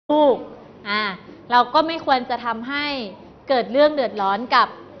ลูกเราก็ไม่ควรจะทำให้เกิดเรื่องเดือดร้อนกับ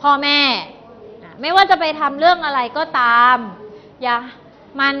พ่อแม่ไม่ว่าจะไปทำเรื่องอะไรก็ตามอย่า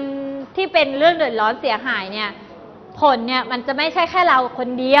มันที่เป็นเรื่องเดือดร้อนเสียหายเนี่ยผลเนี่ยมันจะไม่ใช่แค่เราคน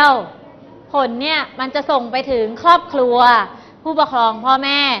เดียวผลเนี่ยมันจะส่งไปถึงครอบครัวผู้ปกครองพ่อแ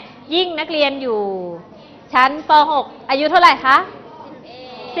ม่ยิ่งนักเรียนอยู่ชั้นป .6 อายุเท่าไหร่คะ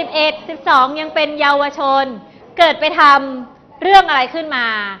11 12ยังเป็นเยาวชนเกิดไปทำเรื่องอะไรขึ้นมา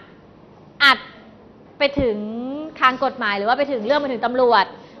อาจไปถึงทางกฎหมายหรือว่าไปถึงเรื่องไปถึงตำรวจ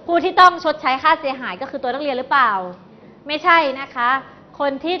ผู้ที่ต้องชดใช้ค่าเสียหายก็คือตัวนักเรียนหรือเปล่าไม่ใช่นะคะค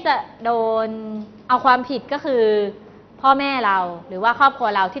นที่จะโดนเอาความผิดก็คือพ่อแม่เราหรือว่าครอบครัว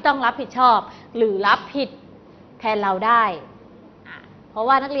เราที่ต้องรับผิดชอบหรือรับผิดแทนเราได้เพราะ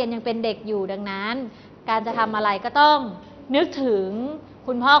ว่านักเรียนยังเป็นเด็กอยู่ดังนั้นการจะทำอะไรก็ต้องนึกถึง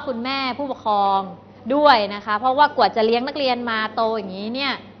คุณพ่อคุณแม่ผู้ปกครองด้วยนะคะเพราะว่ากว่าจะเลี้ยงนักเรียนมาโตอย่างนี้เนี่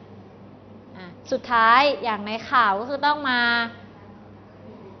ยสุดท้ายอย่างในข่าวก็คือต้องมา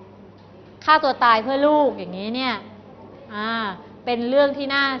ฆ่าตัวตายเพื่อลูกอย่างนี้เนี่ยเป็นเรื่องที่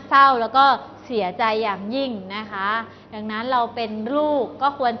น่าเศร้าแล้วก็เสียใจอย่างยิ่งนะคะดังนั้นเราเป็นลูกก็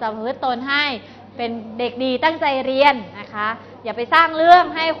ควรจะประพฤติตนให้เป็นเด็กดีตั้งใจเรียนนะคะอย่าไปสร้างเรื่อง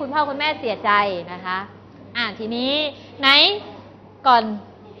ให้คุณพ่อคุณแม่เสียใจนะคะทีนี้ไหนก่อน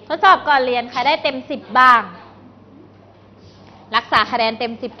ทดสอบก่อนเรียนใครได้เต็ม10บ้างรักษาคะแนนเต็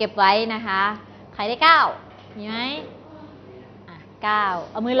ม10เก็บไว้นะคะใครได้9มีไหม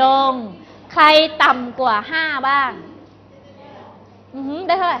9เอามือลงใครต่ำกว่า5บ้างไ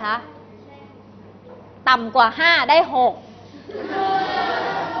ด้เท่าไหร่คะต่ำกว่า5ได้6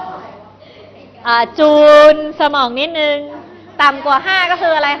จูนสมองนิดนึงต่ำกว่า5ก็คื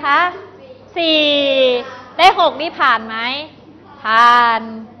ออะไรคะ4ได้6นี่ผ่านไหมผ่าน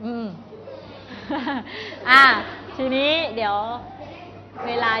ทีนี้เดี๋ยวเ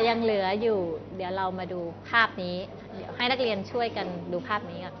วลายังเหลืออยู่เดี๋ยวเรามาดูภาพนี้เดี๋ยวให้นักเรียนช่วยกันดูภาพ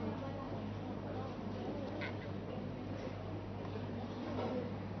นี้ก่อน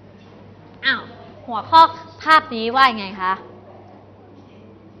หัวข้อภาพนี้ว่ายังไงคะ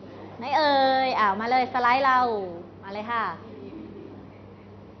ไหนเอ่ยมาเลยสไลด์เรามาเลยค่ะ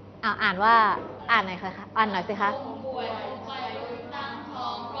อ่านว่าอ่านหน่อยค่ะอ่านหน่อยสิคะ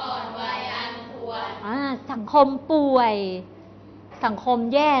สังคมป่วยสังคม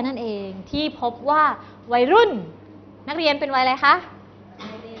แย่นั่นเองที่พบว่าวัยรุ่นนักเรียนเป็นวัยอะไรคะ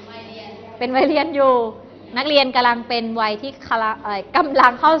เป็นวัยเรียนอยู่นักเรียนกำลังเป็นวัยที่กำลั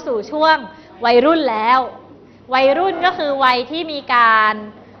งเข้าสู่ช่วงวัยรุ่นแล้ววัยรุ่นก็คือวัยที่มีการ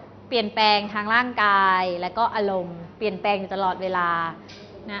เปลี่ยนแปลงทางร่างกายและก็อารมณ์เปลี่ยนแปลงอยู่ตลอดเวลา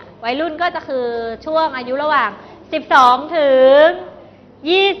นะวัยรุ่นก็จะคือช่วงอายุระหว่าง12ถึง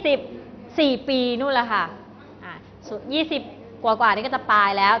24ปีนู่นแหละค่ะ20กว่านี่ก็จะปลาย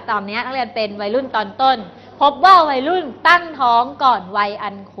แล้วตอนนี้นักเรียนเป็นวัยรุ่นตอนต้นพบว่าวัยรุ่นตั้งท้องก่อนวัยอั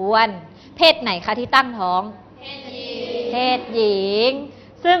นควรเพศไหนคะที่ตั้งท้องเพศหญิง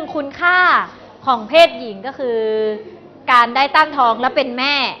ซึ่งคุณค่าของเพศหญิงก็คือการได้ตั้งท้องและเป็นแ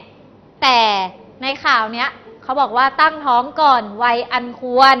ม่แต่ในข่าวเนี้ยเขาบอกว่าตั้งท้องก่อนวัยอันค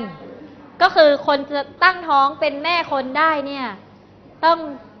วรก็คือคนจะตั้งท้องเป็นแม่คนได้เนี่ยต้อง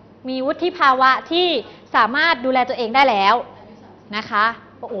มีวุฒิภาวะที่สามารถดูแลตัวเองได้แล้วนะคะ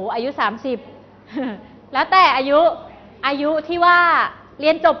อายุ30แล้วแต่อายุที่ว่าเรี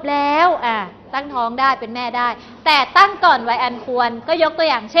ยนจบแล้วตั้งท้องได้เป็นแม่ได้แต่ตั้งก่อนวัยอันควรก็ยกตัว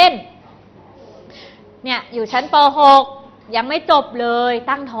อย่างเช่นเนี่ยอยู่ชั้นป .6 ยังไม่จบเลย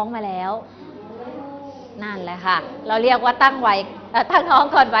ตั้งท้องมาแล้วนั่นแหละค่ะเราเรียกว่าตั้งท้อง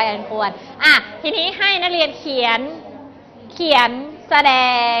ก่อนวัยอันควรทีนี้ให้นักเรียนเขียนแสด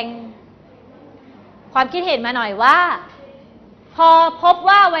งความคิดเห็นมาหน่อยว่าพอพบ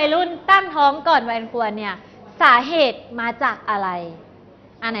ว่าวัยรุ่นตั้งท้องก่อนวัยอันควรเนี่ยสาเหตุมาจากอะไร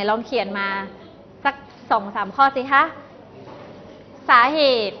ไหนลองเขียนมาสัก 2-3 ข้อสิคะสาเห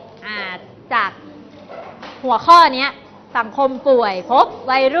ตุจากหัวข้อนี้สังคมป่วยพบ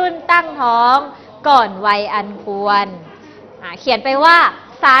วัยรุ่นตั้งท้องก่อนวัยอันควรเขียนไปว่า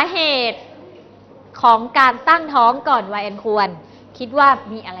สาเหตุของการตั้งท้องก่อนวัยอันควรคิดว่า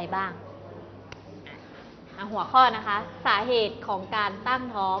มีอะไรบ้างหัวข้อนะคะสาเหตุของการตั้ง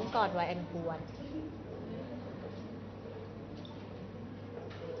ท้องก่อนวัยอันควร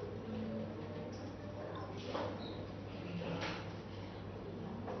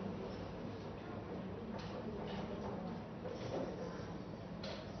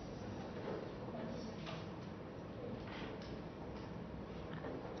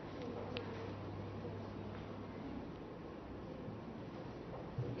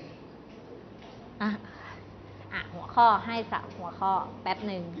หัวข้อ ข้อให้หัวข้อแป๊บ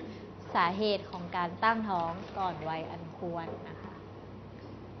หนึ่งสาเหตุของการตั้งท้องก่อนวัยอันควรนะคะ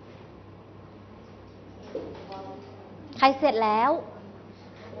ใครเสร็จแล้ว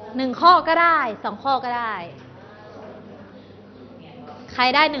1 ข้อก็ได้2 ข้อก็ได้ใคร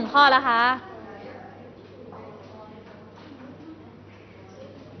ได้1 ข้อแล้วคะ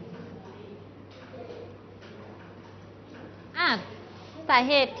สา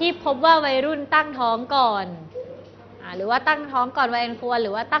เหตุที่พบว่าวัยรุ่นตั้งท้องก่อนหรือว่าตั้งท้องก่อนวัยอันควรห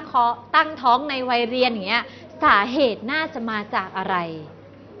รือว่าตั้งท้องในวัยเรียนอย่างเงี้ยสาเหตุน่าจะมาจากอะไร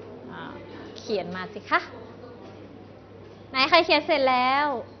เขียนมาสิคะไหนใครเขียนเสร็จแล้ว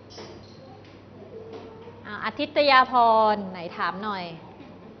อาทิตยาพรไหนถามหน่อย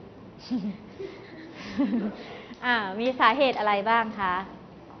มีสาเหตุอะไรบ้างคะ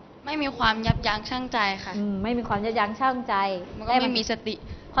ไม่มีความยับยั้งชั่งใจค่ะไม่มีความยับยั้งชั่งใจมันก็ไม่มีสติ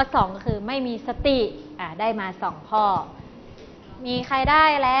ข้อ2ก็คือไม่มีสติได้มา2 ข้อมีใครได้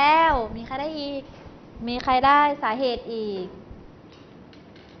แล้วมีใครได้อีกมีใครได้สาเหตุอีก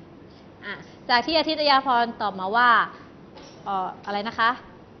จากที่อาทิตยาพรตอบมาว่าอะไรนะคะ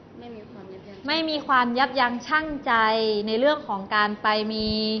ไม่มีความยับยั้งชั่งใจในเรื่องของการไปมี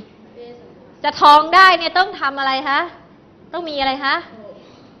จะท้องได้เนี่ยต้องทำอะไรคะต้องมีอะไรคะ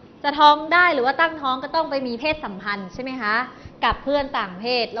จะท้องได้หรือว่าตั้งท้องก็ต้องไปมีเพศสัมพันธ์ใช่ไหมคะกับเพื่อนต่างเพ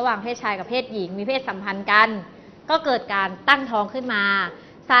ศระหว่างเพศชายกับเพศหญิงมีเพศสัมพันธ์กันก็เกิดการตั้งท้องขึ้นมา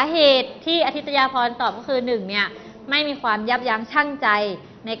สาเหตุที่อาทิตยาพรตอบก็คือ1เนี่ยไม่มีความยับยั้งชั่งใจ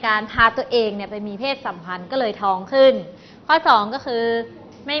ในการพาตัวเองเนี่ยไปมีเพศสัมพันธ์ก็เลยท้องขึ้นข้อ2ก็คือ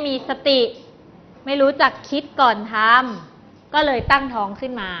ไม่มีสติไม่รู้จักคิดก่อนทำก็เลยตั้งท้องขึ้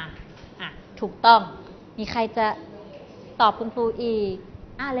นมาถูกต้องมีใครจะตอบคุณครูอีก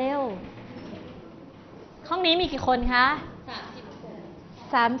เร็วห้องนี้มีกี่คนคะ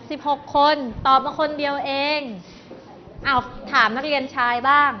36 คนตอบมาคนเดียวเองถามนักเรียนชาย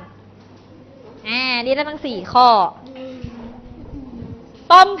บ้างนี่ได้ทั้ง4 ข้อ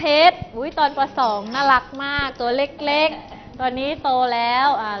ต้มเพชรตอนป.2 น่ารักมากตัวเล็กๆตอนนี้โตแล้ว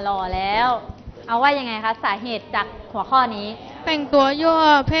หล่อแล้วเอาว่ายังไงคะสาเหตุจากหัวข้อนี้แต่งตัวยั่ว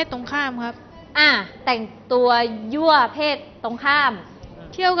เพศตรงข้ามครับแต่งตัวยั่วเพศตรงข้าม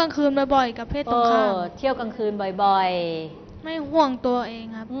เที่ยวกลางคืนบ่อยๆกับเพศตรงข้ามเที่ยวกลางคืนบ่อยๆไม่ห่วงตัวเอง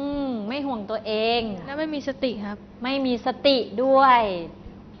ครับไม่ห่วงตัวเองและไม่มีสติครับไม่มีสติด้วย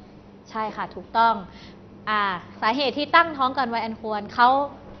ใช่ค่ะถูกต้องสาเหตุที่ตั้งท้องก่อนวัยอันควรเขา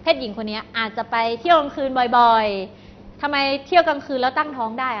เพศหญิงคนนี้อาจจะไปเที่ยวกลางคืนบ่อยๆทำไมเที่ยวกลางคืนแล้วตั้งท้อง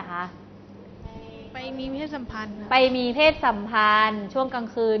ได้คะไปมีเพศสัมพันธ์ช่วงกลาง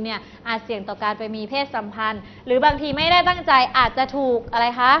คืนเนี่ยอาจเสี่ยงต่อการไปมีเพศสัมพันธ์หรือบางทีไม่ได้ตั้งใจอาจจะถูกอะไร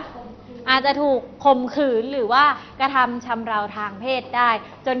คะอาจจะถูกข่มขืนหรือว่ากระทำชำเราทางเพศได้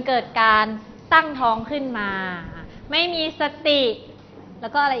จนเกิดการตั้งท้องขึ้นมาไม่มีสติแล้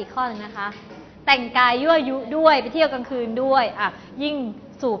วก็อะไรอีกข้อหนึ่งนะคะแต่งกายยั่วยุด้วยไปเที่ยวกลางคืนด้วยยิ่ง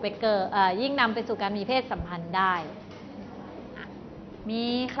ยิ่งนำไปสู่การมีเพศสัมพันธ์ได้มี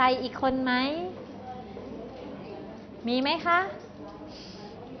ใครอีกคนไหมมีไหมคะ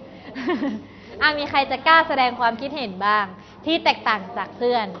มีใครจะกล้าแสดงความคิดเห็นบ้างที่แตกต่างจากเ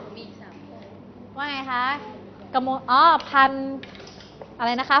พื่อนว่าไงคะพันอะไร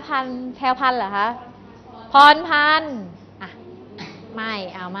นะคะแพรวพันเหรอคะพรพันไม่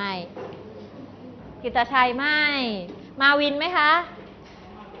กิตชัยไม่มาวินไหมคะ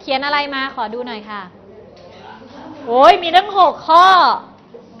เขียนอะไรมาขอดูหน่อยค่ะโอ้ยมีตั้ง6 ข้อ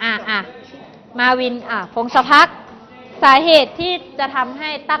มาวินพงศภักดิ์สาเหตุที่จะทำให้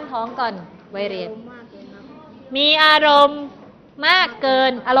ตั้งท้องก่อนวัยเรียนมีอารมณ์มากเกิ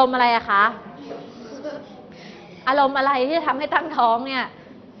นอารมณ์อะไรคะอารมณ์อะไรที่ทำให้ตั้งท้องเนี่ย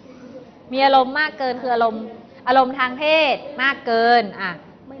มีอารมณ์มากเกินคืออารมณ์ทางเพศมากเกิน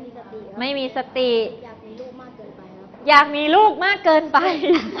ไม่มีสติอยากมีลูกมากเกินไป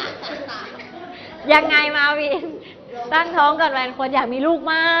ยังไงมาวินตั้งท้องก่อนวัยอันควรอยากมีลูก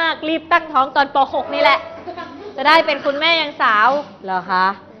มากรีบตั้งท้องตอนป.6 นี่แหละจะได้เป็นคุณแม่ยังสาวเหรอคะ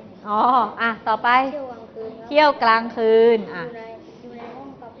ต่อไปเที่ยวกลางคืนอยู่ในห้อ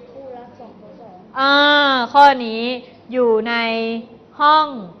งกับคู่รัก2:2ข้อนี้อยู่ในห้อง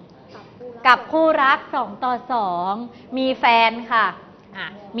กับคู่รัก2:2มีแฟนค่ะ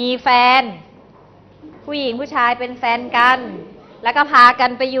มีแฟนผู้หญิงผู้ชายเป็นแฟนกันแล้วก็พากั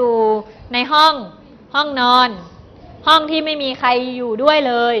นไปอยู่ในห้องนอนห้องที่ไม่มีใครอยู่ด้วย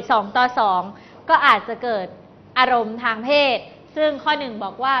เลย2:2ก็อาจจะเกิดอารมณ์ทางเพศซึ่งข้อ1บ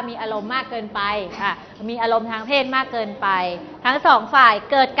อกว่ามีอารมณ์มากเกินไปมีอารมณ์ทางเพศมากเกินไปทั้ง2ฝ่าย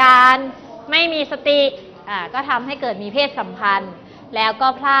เกิดการไม่มีสติก็ทำให้เกิดมีเพศสัมพันธ์แล้วก็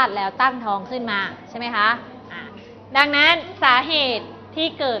พลาดแล้วตั้งท้องขึ้นมาใช่ไหมคะ ดังนั้นสาเหตุที่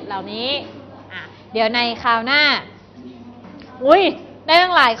เกิดเหล่านี้เดี๋ยวในคราวหน้าได้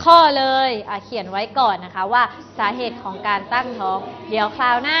ตั้งหลายข้อเลยเขียนไว้ก่อนนะคะว่าสาเหตุของการตั้งท้องเดี๋ยวคร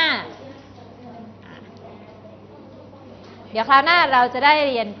าวหน้าเราจะได้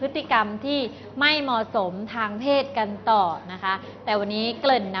เรียนพฤติกรรมที่ไม่เหมาะสมทางเพศกันต่อนะคะแต่วันนี้เก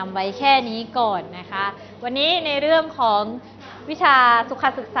ริ่นนำไว้แค่นี้ก่อนนะคะวันนี้ในเรื่องของวิชาสุข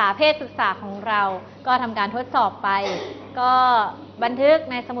ศึกษาเพศศึกษาของเราก็ทำการทดสอบไปก็บันทึก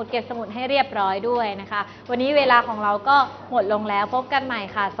ในสมุดเก็บสมุดให้เรียบร้อยด้วยนะคะวันนี้เวลาของเราก็หมดลงแล้วพบกันใหม่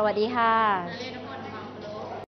ค่ะสวัสดีค่ะ